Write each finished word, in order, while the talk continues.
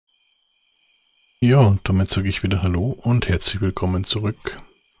Ja, und damit sage ich wieder Hallo und herzlich willkommen zurück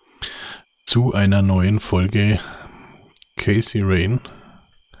zu einer neuen Folge Casey Rain.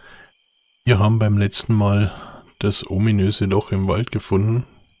 Wir haben beim letzten Mal das ominöse Loch im Wald gefunden,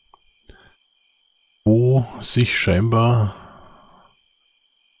 wo sich scheinbar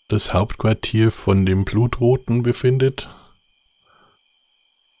das Hauptquartier von dem Blutroten befindet.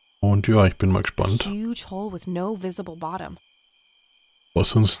 Und ja, ich bin mal gespannt,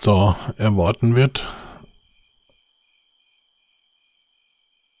 was uns da erwarten wird.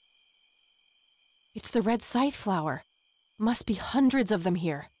 It's the red scythe flower. Must be hundreds of them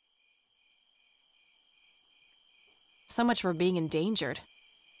here. So much for being endangered.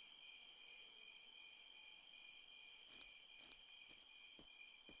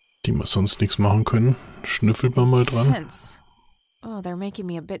 Die wir sonst nichts machen können. Schnüffelt man mal dran. Tense. Oh, they're making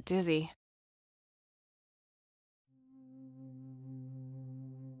me a bit dizzy.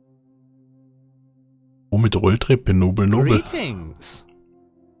 Oh, mit Rolltreppe, nobel. Greetings.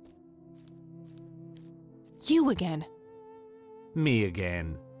 You again. Me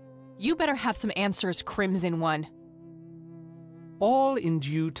again. You better have some answers, Crimson One. All in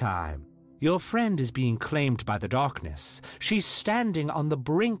due time. Your friend is being claimed by the darkness. She's standing on the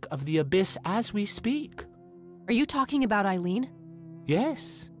brink of the abyss as we speak. Are you talking about Eileen?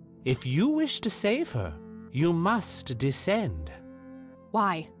 Yes. If you wish to save her, you must descend.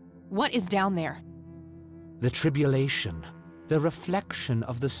 Why? What is down there? The tribulation, the reflection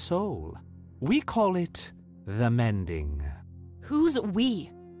of the soul. We call it the mending. Who's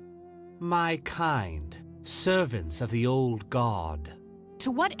we? My kind, servants of the old god. To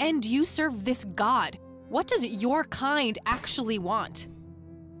what end do you serve this god? What does your kind actually want?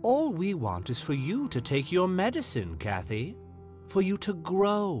 All we want is for you to take your medicine, Kathy. For you to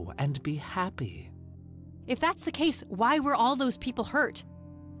grow and be happy. If that's the case, why were all those people hurt?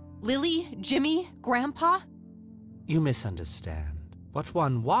 Lily, Jimmy, Grandpa? You misunderstand. What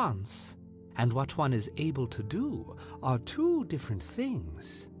one wants and what one is able to do are two different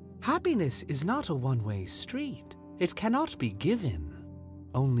things. Happiness is not a one-way street. It cannot be given,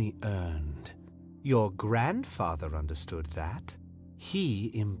 only earned. Your grandfather understood that.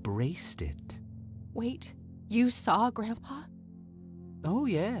 He embraced it. Wait, you saw Grandpa? Oh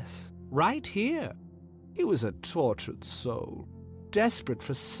yes, right here. He was a tortured soul, desperate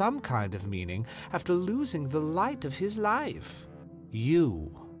for some kind of meaning after losing the light of his life.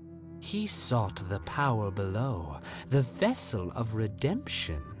 He sought the power below, the vessel of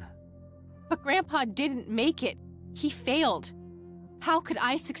redemption. But Grandpa didn't make it. He failed. How could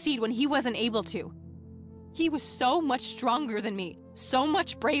I succeed when he wasn't able to? He was so much stronger than me, so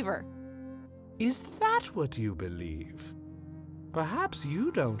much braver. Is that what you believe? Perhaps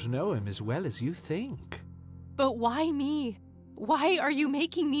you don't know him as well as you think. But why me? Why are you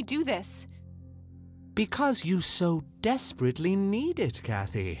making me do this? Because you so desperately need it,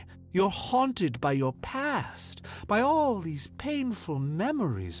 Kathy. You're haunted by your past, by all these painful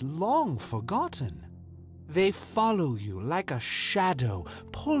memories long forgotten. They follow you like a shadow,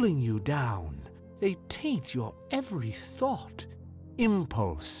 pulling you down. They taint your every thought,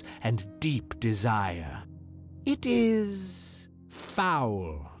 impulse, and deep desire. It is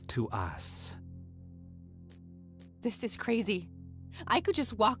foul to us. This is crazy. I could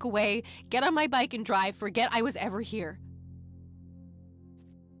just walk away, get on my bike and drive, forget I was ever here.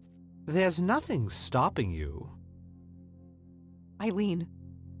 There's nothing stopping you. Eileen.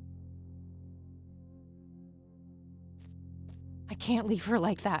 I can't leave her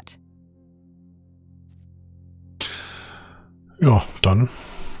like that. Ja, dann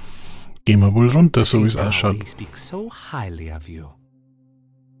gehen wir wohl runter, so wie es ausschaut. He speaks so highly of you.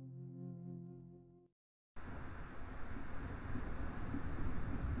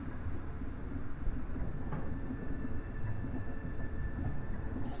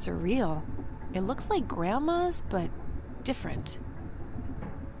 Surreal. It looks like Grandma's, but different.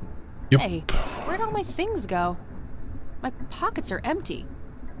 Yep. Hey, where'd all my things go? My pockets are empty.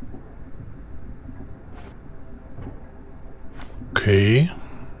 Okay.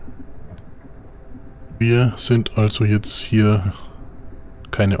 Wir sind also jetzt hier,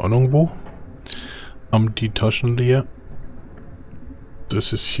 keine Ahnung wo, haben die Taschen leer.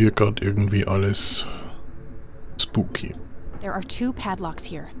 Das ist hier gerade irgendwie alles spooky. There are two padlocks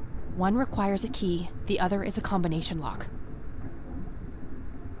here. One requires a key, the other is a combination lock.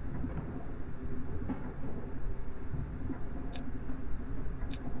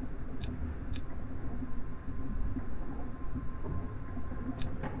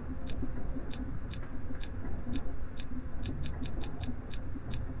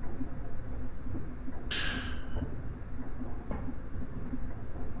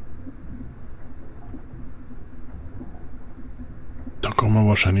 kommen wir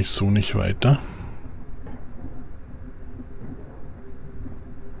wahrscheinlich so nicht weiter.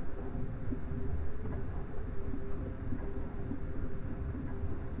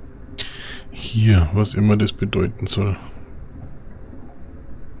 Hier, was immer das bedeuten soll.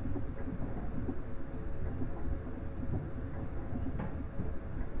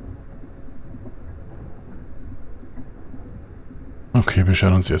 Okay, wir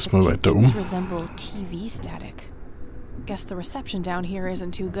schauen uns erstmal weiter um. Resemble TV static. Guess the reception down here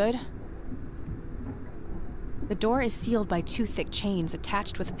isn't too good. The door is sealed by 2 thick chains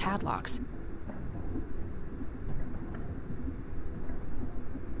attached with padlocks.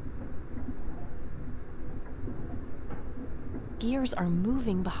 Gears are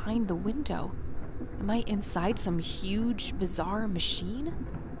moving behind the window. Am I inside some huge, bizarre machine?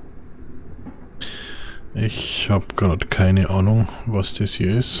 Ich habe gerade keine Ahnung, was das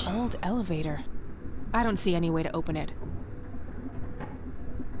hier ist. Old elevator. I don't see any way to open it.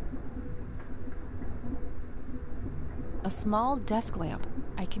 A small desk lamp.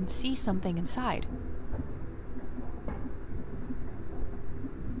 I can see something inside.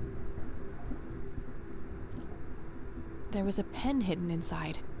 There was a pen hidden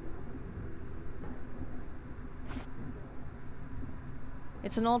inside.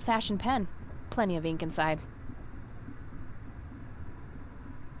 It's an old-fashioned pen. Plenty of ink inside.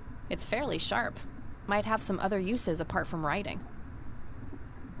 It's fairly sharp. Might have some other uses apart from writing.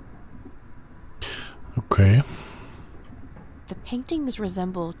 Okay. The paintings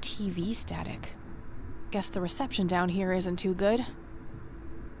resemble TV static. Guess the reception down here isn't too good.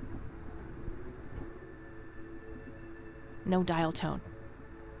 No dial tone.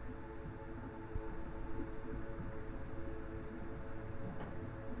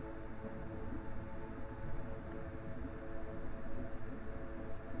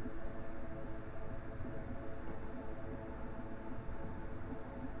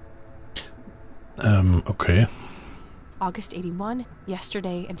 Okay. August 81,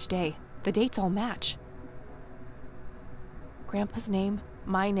 yesterday and today. The dates all match. Grandpa's name,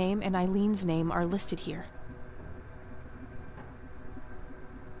 my name, and Eileen's name are listed here.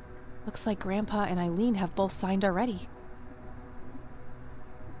 Looks like Grandpa and Eileen have both signed already.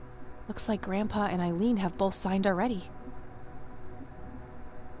 Looks like Grandpa and Eileen have both signed already.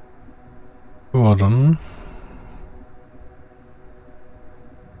 Ja, dann.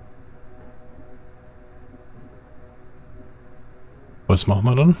 Was machen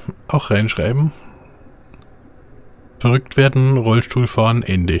wir dann? Auch reinschreiben. Verrückt werden, Rollstuhl fahren,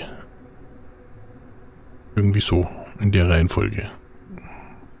 Ende. Irgendwie so, in der Reihenfolge.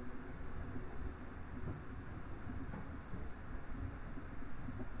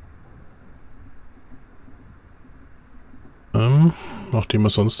 Nachdem wir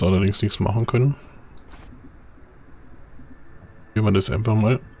sonst allerdings nichts machen können. Gehen wir das einfach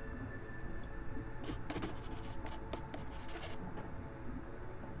mal.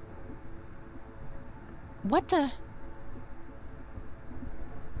 What the?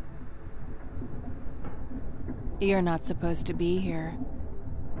 You're not supposed to be here.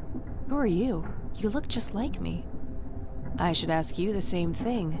 Who are you? You look just like me. I should ask you the same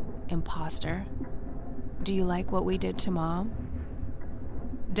thing, imposter. Do you like what we did to Mom?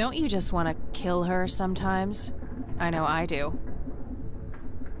 Don't you just want to kill her sometimes? I know I do.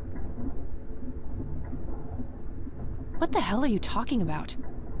 What the hell are you talking about?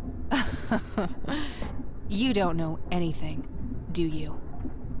 You don't know anything, do you?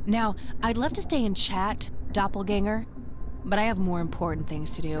 Now, I'd love to stay and chat, doppelganger, but I have more important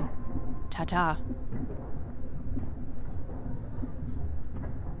things to do. Ta-ta.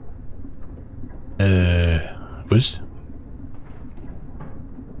 Was?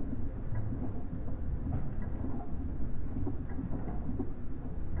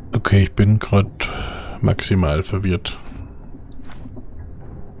 Okay, ich bin gerade maximal verwirrt.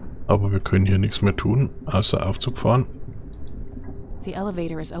 Aber wir können hier nichts mehr tun, außer Aufzug fahren. The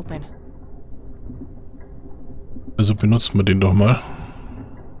elevator is open. Also benutzen wir den doch mal.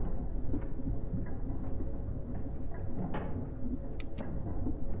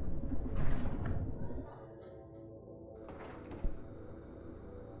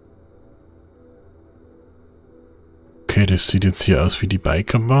 Okay, das sieht jetzt hier aus wie die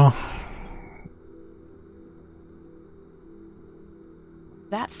Biker-Bar.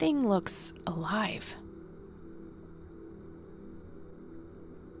 That thing looks alive.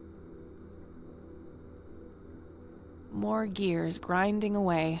 More gears grinding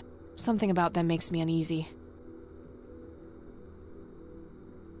away. Something about them makes me uneasy.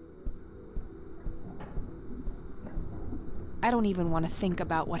 I don't even want to think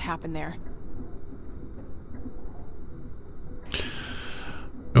about what happened there.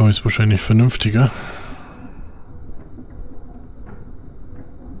 Da ist wahrscheinlich vernünftiger.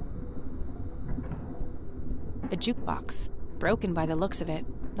 A jukebox. Broken by the looks of it.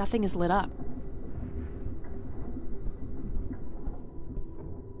 Nothing is lit up.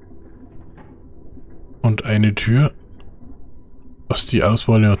 Und eine Tür, was die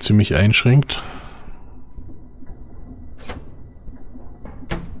Auswahl ja ziemlich einschränkt.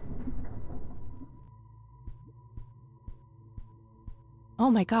 Oh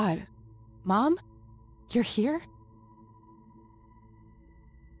my god. Mom? You're here?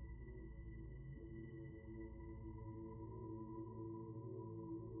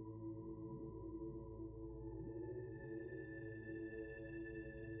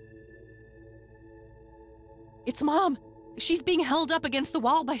 It's Mom! She's being held up against the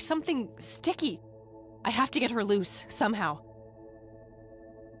wall by something sticky. I have to get her loose, somehow.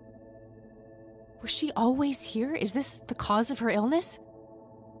 Was she always here? Is this the cause of her illness?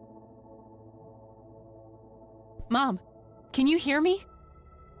 Mom, can you hear me?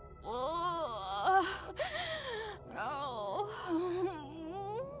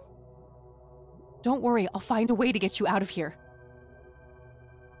 Don't worry, I'll find a way to get you out of here.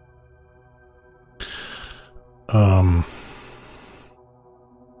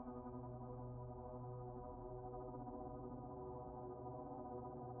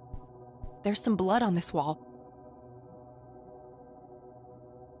 There's some blood on this wall.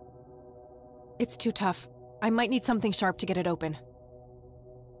 It's too tough. I might need something sharp to get it open.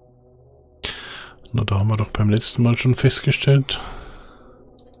 Na, da haben wir doch beim letzten Mal schon festgestellt.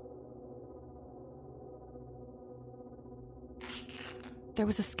 There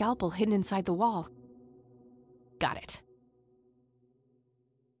was a scalpel hidden inside the wall. Got it.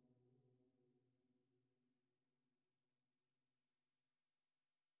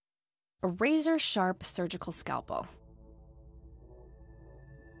 A razor-sharp surgical scalpel.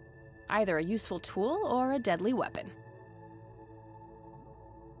 Either a useful tool or a deadly weapon.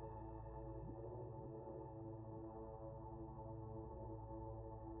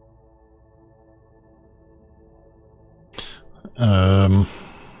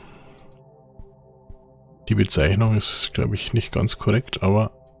 Die Bezeichnung ist, glaube ich, nicht ganz korrekt,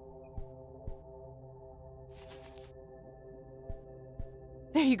 aber...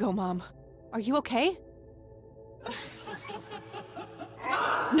 There you go, Mom. Are you okay?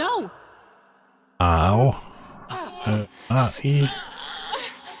 No! Au. I.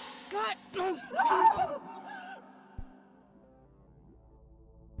 God.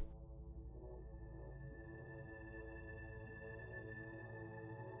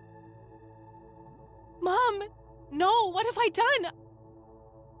 Mom! No, what have I done?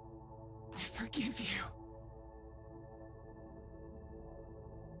 I forgive you.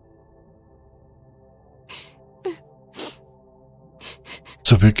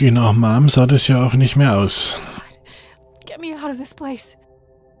 Zu Beginn nach Mom sah das ja auch nicht mehr aus. Get me out of this place.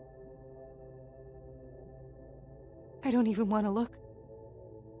 I don't even want to look.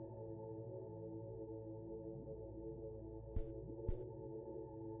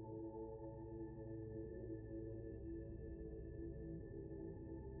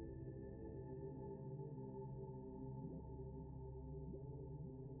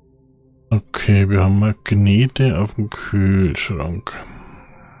 Okay, wir haben Magnete auf dem Kühlschrank.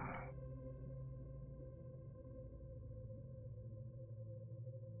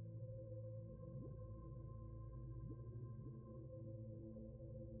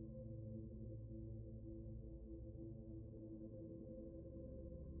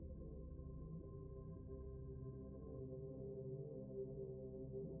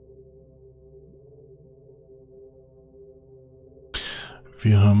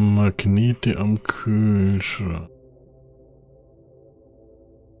 Wir haben Magnete am Kühlschrank.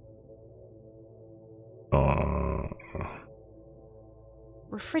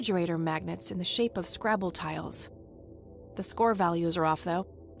 Refrigerator magnets in the shape of Scrabble tiles. The score values are off, though.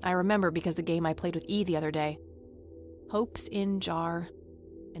 I remember because the game I played with E the other day. Hopes in jar,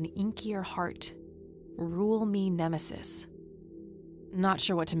 an inkier heart, rule me nemesis. Not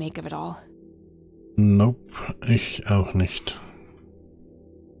sure what to make of it all. Nope, ich auch nicht.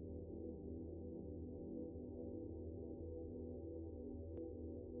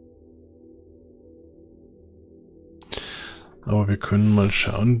 Aber wir können mal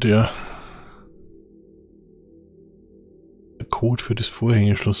schauen, der Code für das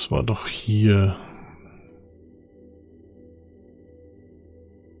Vorhängeschloss war doch hier.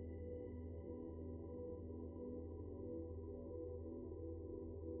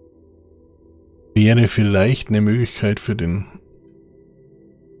 Wäre vielleicht eine Möglichkeit für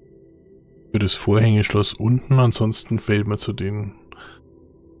das Vorhängeschloss unten, ansonsten fällt man zu den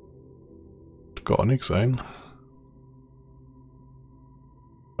gerade gar nichts ein.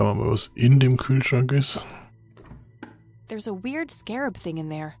 Schauen wir mal, was in dem Kühlschrank ist. There's a weird scarab thing in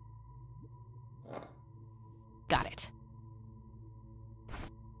there. Got it.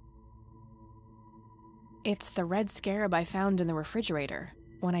 It's the red scarab I found in the refrigerator.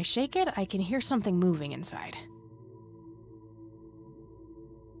 When I shake it, I can hear something moving inside.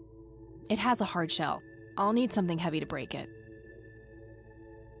 It has a hard shell. I'll need something heavy to break it.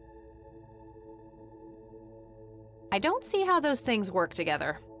 I don't see how those things work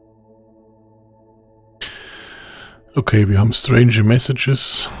together. Okay, wir haben strange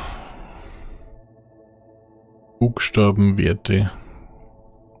messages. Buchstabenwerte.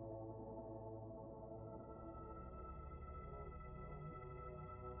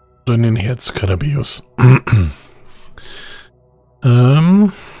 Einen Herzkarabius.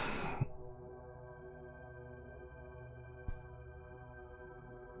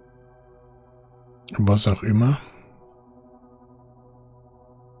 Was auch immer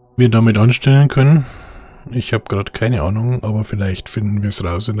wir damit anstellen können. Ich habe gerade keine Ahnung, aber vielleicht finden wir es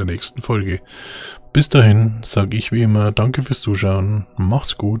raus in der nächsten Folge. Bis dahin sage ich wie immer danke fürs Zuschauen,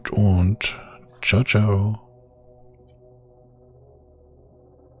 macht's gut und ciao, ciao.